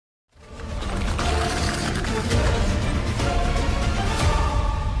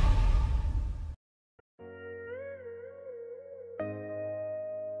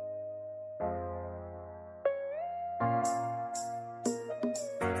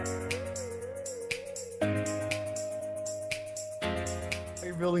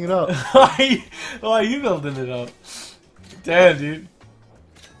building it up. Why are you building it up? Damn, dude.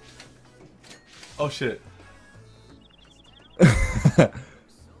 Oh shit.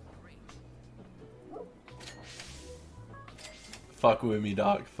 Fuck with me,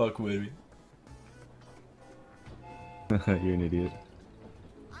 dog. Fuck with me. You're an idiot.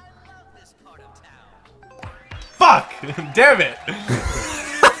 Fuck! Damn it!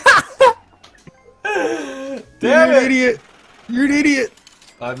 Damn You're an idiot! You're an idiot!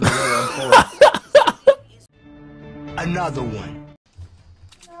 I'm the Another one.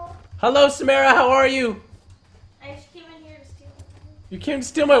 Hello, Samara. How are you? I just came in here to steal it. You came to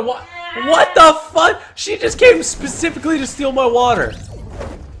steal my water. What the fuck? She just came specifically to steal my water.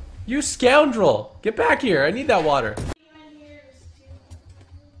 You scoundrel! Get back here. I need that water.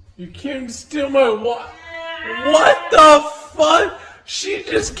 You came to steal my water. What the fuck? She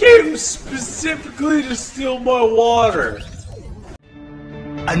just came specifically to steal my water.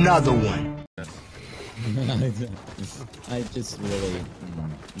 Another one. I just really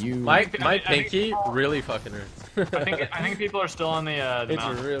My pinky really fucking hurts. I think people are still on the It's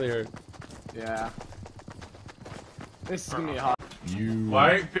mountain. really hurt. Yeah. This is gonna be hot.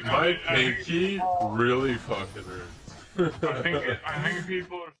 My pinky really fucking hurts. I think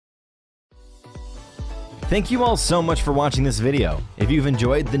people are. Thank you all so much for watching this video. If you've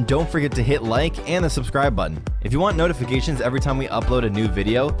enjoyed, then don't forget to hit like and the subscribe button. If you want notifications every time we upload a new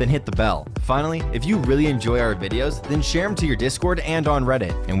video, then hit the bell. Finally, if you really enjoy our videos, then share them to your Discord and on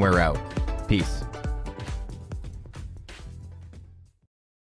Reddit, and we're out. Peace.